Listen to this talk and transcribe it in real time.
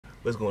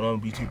What's going on,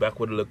 BT? Back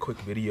with a little quick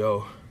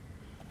video.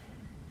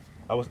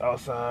 I was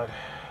outside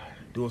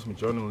doing some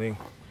journaling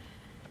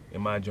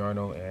in my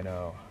journal, and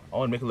I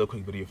want to make a little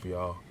quick video for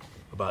y'all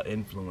about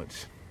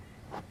influence.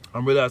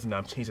 I'm realizing that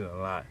I'm changing a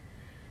lot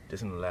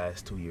just in the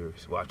last 2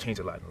 years. Well, I've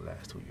changed a lot in the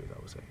last 2 years, I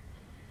would say.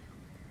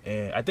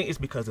 And I think it's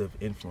because of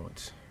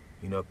influence.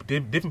 You know,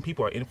 different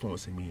people are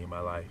influencing me in my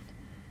life.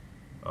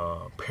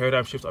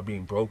 Paradigm shifts are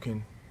being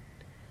broken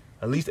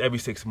at least every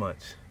 6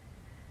 months.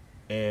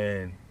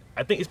 And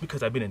I think it's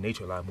because I've been in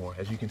nature a lot more.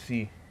 As you can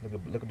see,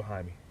 look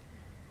behind me,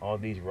 all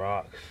these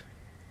rocks.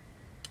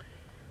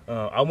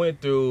 I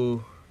went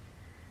through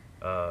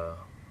a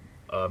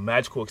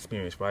magical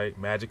experience, right?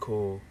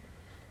 Magical,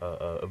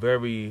 a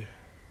very,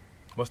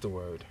 what's the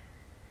word?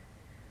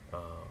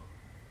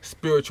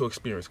 Spiritual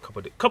experience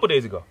a couple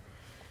days ago.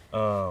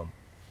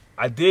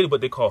 I did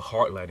what they call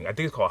heart lighting. I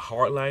think it's called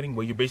heart lighting,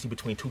 where you're basically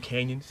between two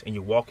canyons and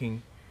you're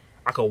walking.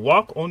 I could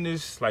walk on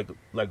this like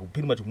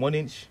pretty much 1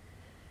 inch,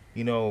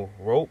 you know,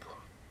 rope,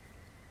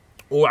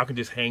 or I can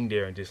just hang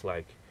there and just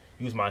like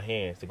use my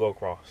hands to go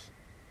across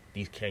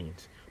these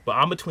canyons. But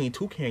I'm between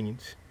two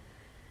canyons.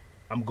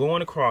 I'm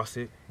going across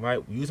it, right?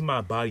 Using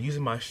my body,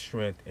 using my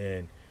strength,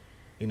 and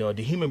you know,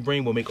 the human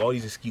brain will make all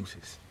these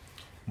excuses.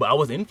 But I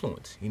was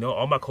influenced, you know,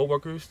 all my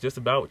coworkers just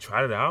about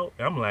tried it out.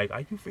 And I'm like, are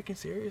you freaking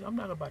serious? I'm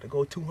not about to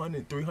go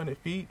 200, 300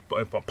 feet,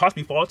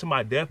 possibly fall to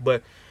my death.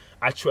 But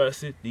I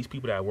trusted these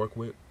people that I work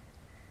with.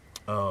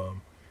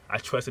 I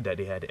trusted that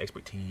they had the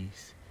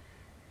expertise.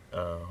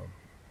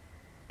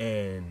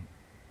 And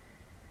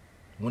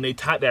when they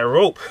tied that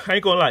rope, I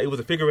ain't gonna lie, it was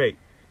a figure 8.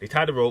 They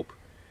tied the rope.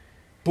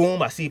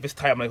 Boom, I see if it's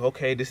tight. I'm like,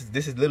 okay, this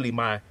is literally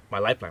my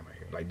lifeline right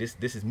here. Like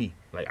this is me.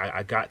 Like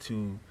I got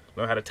to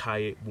learn how to tie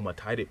it. Boom, I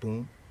tied it,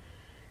 boom.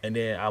 And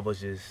then I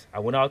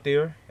went out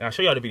there, and I'll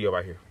show y'all the video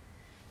right here.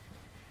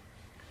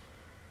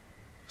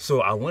 So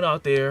I went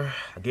out there,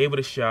 I gave it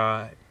a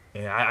shot,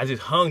 and I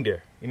just hung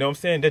there. You know what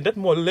I'm saying? There's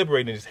nothing more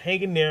liberating than just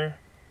hanging there.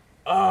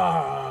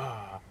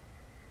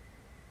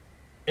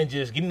 And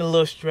just getting a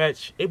little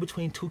stretch in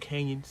between two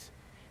canyons,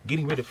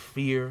 getting rid of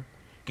fear,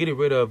 getting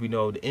rid of, you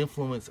know, the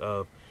influence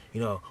of,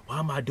 you know, why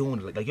am I doing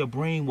it? Like your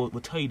brain will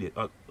tell you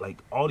that, like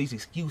all these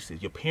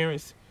excuses. Your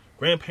parents,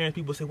 grandparents,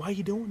 people say, why are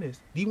you doing this?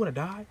 Do you want to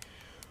die?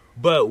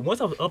 But once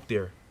I was up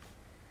there,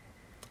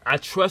 I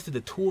trusted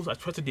the tools, I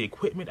trusted the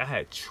equipment, I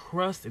had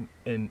trust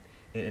in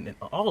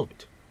all of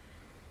it,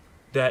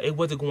 that it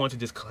wasn't going to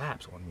just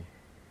collapse on me.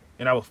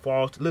 And I would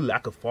fall, literally I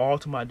could fall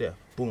to my death.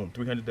 Boom,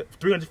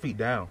 300 feet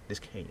down this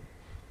canyon.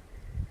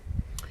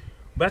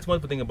 But that's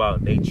one thing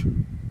about nature,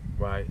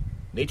 right?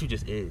 Nature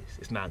just is.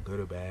 It's not good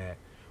or bad,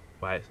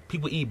 right?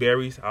 People eat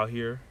berries out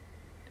here,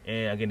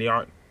 and again, they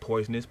aren't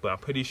poisonous, but I'm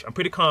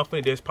pretty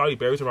confident there's probably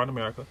berries around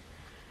America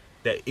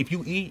that if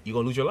you eat, you're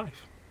gonna lose your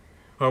life.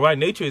 All right,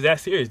 nature is that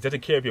serious. It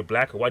doesn't care if you're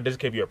black or white. It doesn't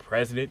care if you're a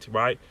president,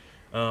 right?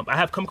 I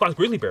have come across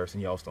grizzly bears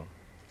in Yellowstone.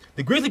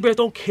 The grizzly bears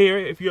don't care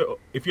if you're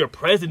a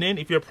president,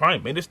 if you're a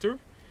prime minister.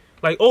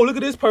 Like, oh, look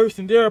at this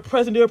person. They're a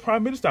president, they're a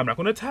prime minister. I'm not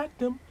gonna attack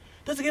them.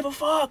 Doesn't give a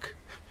fuck.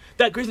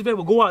 That grizzly bear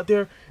will go out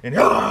there and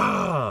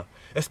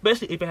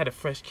especially if it had a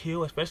fresh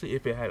kill, especially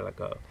if it had like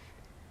a,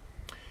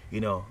 you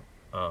know,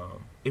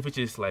 if it's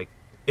just like,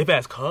 if it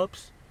has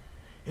cubs,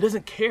 it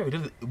doesn't care.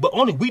 But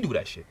only we do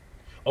that shit.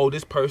 Oh,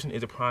 this person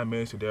is a prime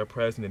minister, they're a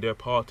president, they're a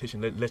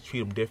politician. Let's treat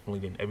them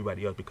differently than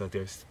everybody else because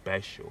they're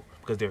special,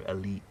 because they're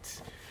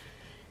elites.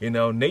 You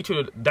know,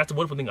 nature, that's the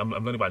wonderful thing I'm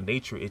learning about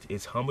nature.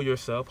 It's humble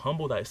yourself,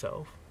 humble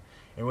thyself,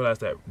 and realize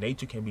that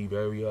nature can be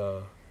very,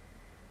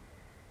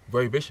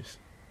 very vicious.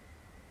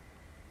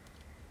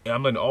 And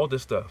I'm learning all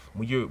this stuff.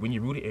 When you're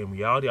rooted in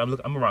reality,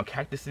 I'm around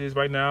cactuses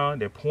right now.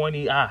 They're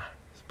pointy.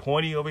 It's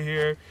pointy over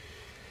here.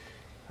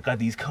 I got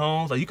these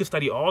cones. Like, you can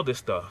study all this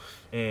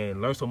stuff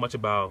and learn so much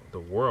about the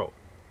world.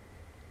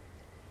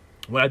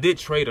 When I did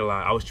trade a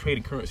lot, I was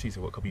trading currencies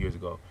a couple years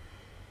ago.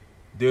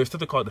 There's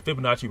something called the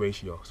Fibonacci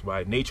ratios,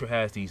 right? Nature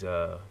has these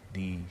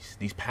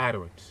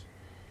patterns,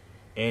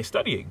 and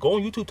study it. Go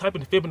on YouTube, type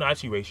in the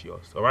Fibonacci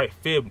ratios. All right,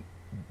 the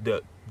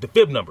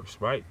fib numbers,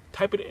 right?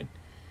 Type it in,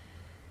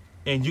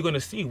 and you're gonna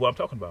see what I'm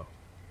talking about.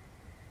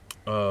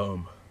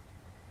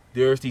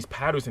 There's these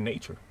patterns in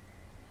nature,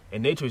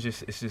 and nature is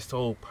just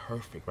so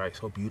perfect, right?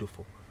 So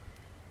beautiful.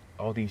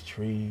 All these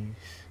trees,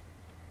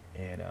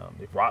 and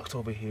the rocks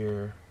over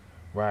here.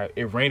 Right,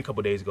 it rained a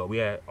couple days ago. We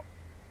had,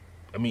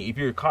 I mean, if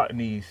you're caught in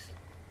these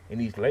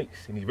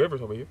lakes, in these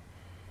rivers over here,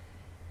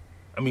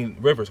 I mean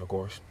rivers, of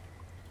course,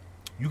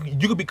 you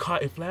could be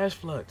caught in flash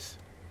floods.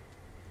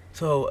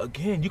 So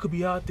again, you could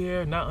be out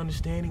there not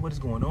understanding what is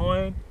going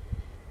on,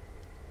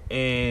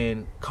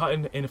 and caught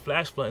in a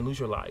flash flood and lose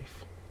your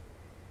life.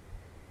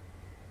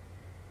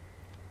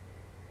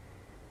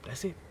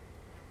 That's it.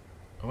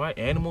 All right,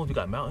 animals. We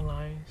got mountain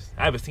lions.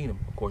 I haven't seen them,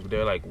 of course, but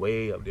they're like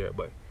way up there,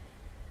 but.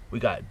 We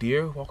got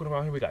deer walking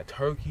around here. We got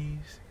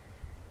turkeys.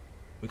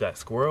 We got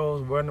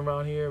squirrels running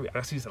around here.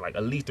 I see like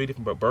at least 3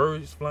 different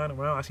birds flying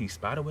around. I see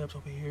spider webs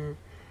over here.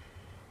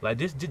 Like,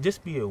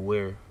 just be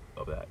aware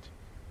of that.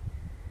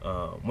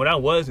 When I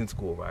was in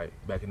school, right,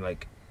 back in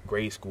like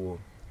grade school,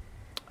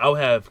 I would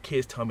have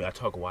kids tell me I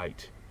talk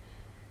white.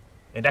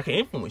 And that can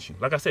influence you.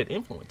 Like I said,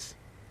 influence.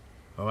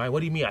 All right, what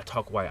do you mean I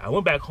talk white? I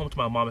went back home to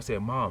my mom and said,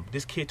 Mom,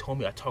 this kid told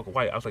me I talk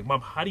white. I was like,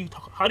 Mom, how do you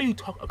talk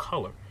a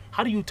color?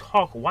 How do you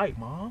talk white,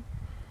 Mom?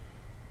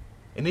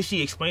 And then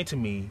she explained to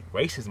me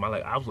racism.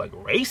 I was like,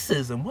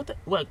 racism? What the,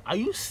 like, are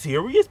you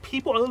serious?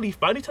 People are literally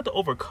fighting each other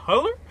over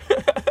color?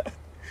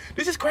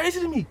 This is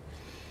crazy to me.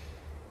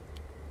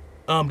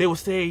 They would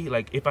say,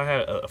 like, if I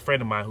had a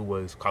friend of mine who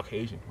was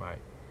Caucasian, right?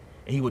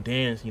 And he would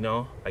dance, you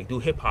know, like do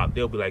hip hop,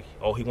 they'll be like,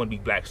 oh, he want to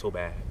be black so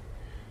bad.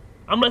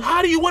 I'm like,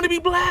 how do you want to be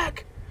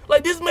black?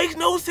 Like, this makes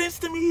no sense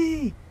to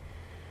me.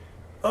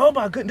 Oh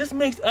my goodness, this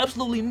makes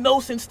absolutely no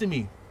sense to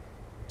me.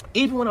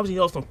 Even when I was in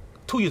Yellowstone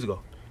 2 years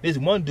ago, this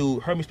one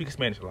dude heard me speaking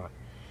Spanish a lot.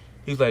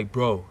 He's like,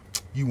 bro,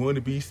 you want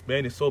to be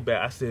Spanish so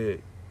bad. I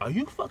said, are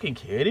you fucking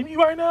kidding me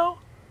right now?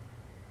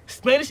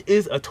 Spanish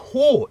is a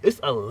tool. It's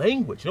a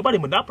language. Nobody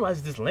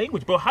monopolizes this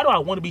language, bro. How do I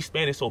want to be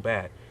Spanish so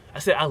bad? I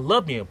said, I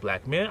love being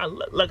black, man.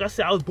 Like I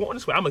said, I was born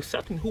this way. I'm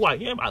accepting who I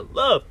am. I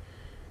love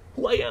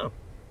who I am.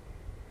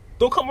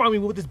 Don't come around me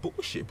with this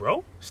bullshit,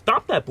 bro.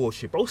 Stop that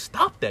bullshit, bro.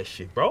 Stop that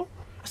shit, bro.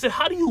 I said,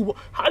 how do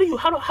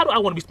I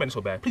want to be Spanish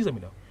so bad? Please let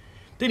me know.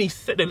 Then he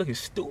said they're looking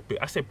stupid.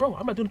 I said, bro,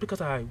 I'm not doing it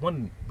because I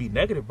want to be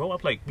negative, bro. I'm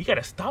like, we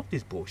gotta stop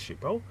this bullshit,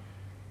 bro.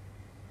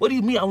 What do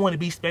you mean I want to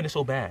be Spanish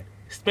so bad?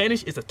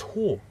 Spanish is a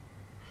tool.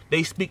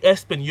 They speak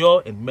Espanol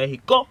in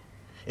Mexico,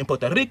 in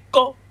Puerto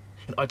Rico,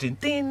 in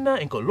Argentina,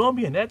 in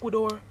Colombia, in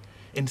Ecuador,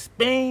 in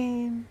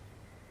Spain,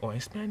 or in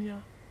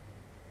España.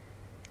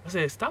 I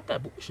said, stop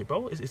that bullshit,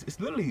 bro. It's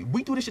literally,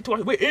 we do this shit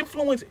to we're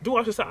influenced through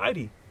our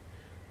society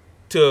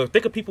to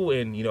think of people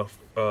in, you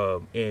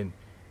know, in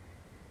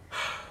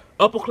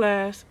upper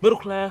class, middle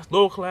class,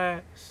 lower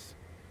class,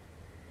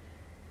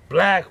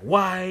 black,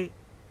 white,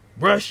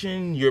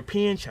 Russian,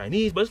 European,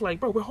 Chinese. But it's like,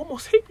 bro, we're Homo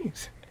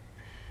sapiens.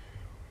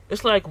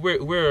 It's like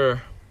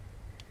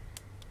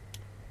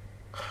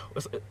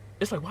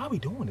it's like, why are we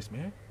doing this,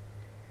 man?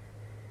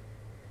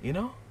 You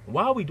know?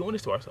 Why are we doing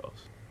this to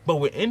ourselves? But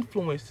we're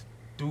influenced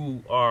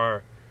through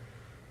our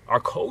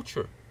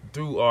culture,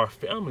 through our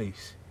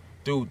families,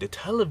 through the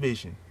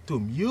television, through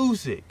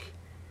music.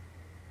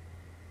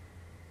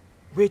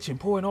 Rich and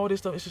poor and all this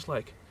stuff. It's just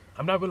like,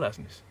 I'm not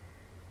realizing this.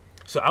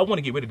 So I want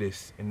to get rid of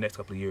this in the next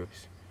couple of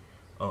years,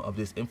 of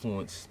this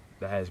influence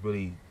that has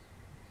really,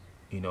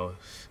 you know,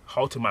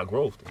 halted my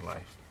growth in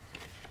life.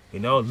 You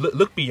know,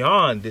 look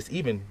beyond this,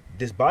 even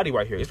this body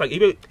right here. It's like,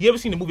 you ever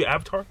seen the movie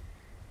Avatar?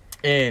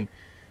 And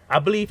I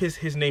believe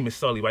his name is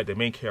Sully, right? The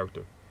main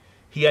character.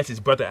 He has his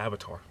brother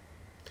Avatar.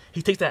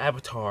 He takes that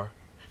Avatar,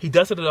 he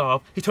dusted it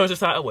off, he turns it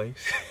sideways.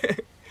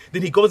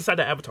 Then he goes inside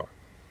the Avatar.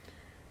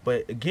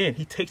 But again,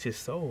 he takes his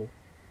soul,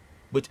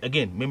 which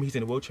again, remember he's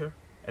in a wheelchair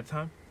at the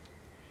time?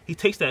 He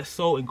takes that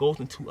soul and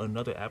goes into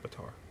another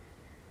avatar.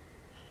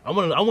 I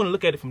want to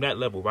look at it from that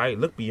level, right?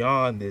 Look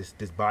beyond this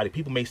body.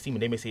 People may see me,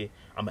 they may say,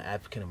 I'm an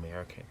African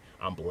American,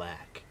 I'm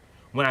black.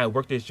 When I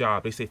work this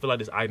job, they say, fill out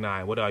this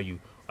I-9. What are you?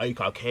 Are you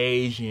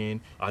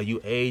Caucasian? Are you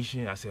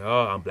Asian? I say,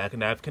 oh, I'm black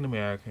and African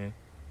American.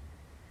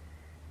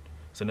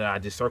 So then I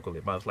just circle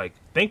it. But I was like,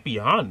 think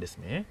beyond this,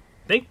 man.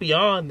 Think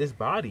beyond this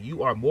body.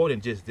 You are more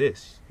than just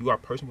this. You are a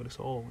person with a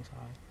soul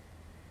inside.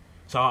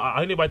 So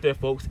I think right there,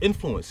 folks.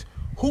 Influence.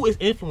 Who is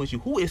influencing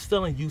you? Who is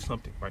selling you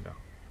something right now?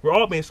 We're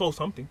all being sold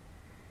something.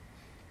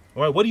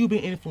 All right, what are you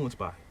being influenced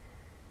by?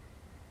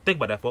 Think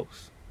about that,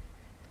 folks.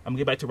 I'm going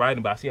to get back to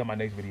writing, but I'll see you on my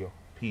next video.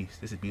 Peace.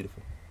 This is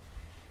beautiful.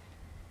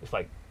 It's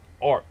like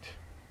art.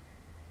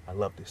 I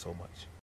love this so much.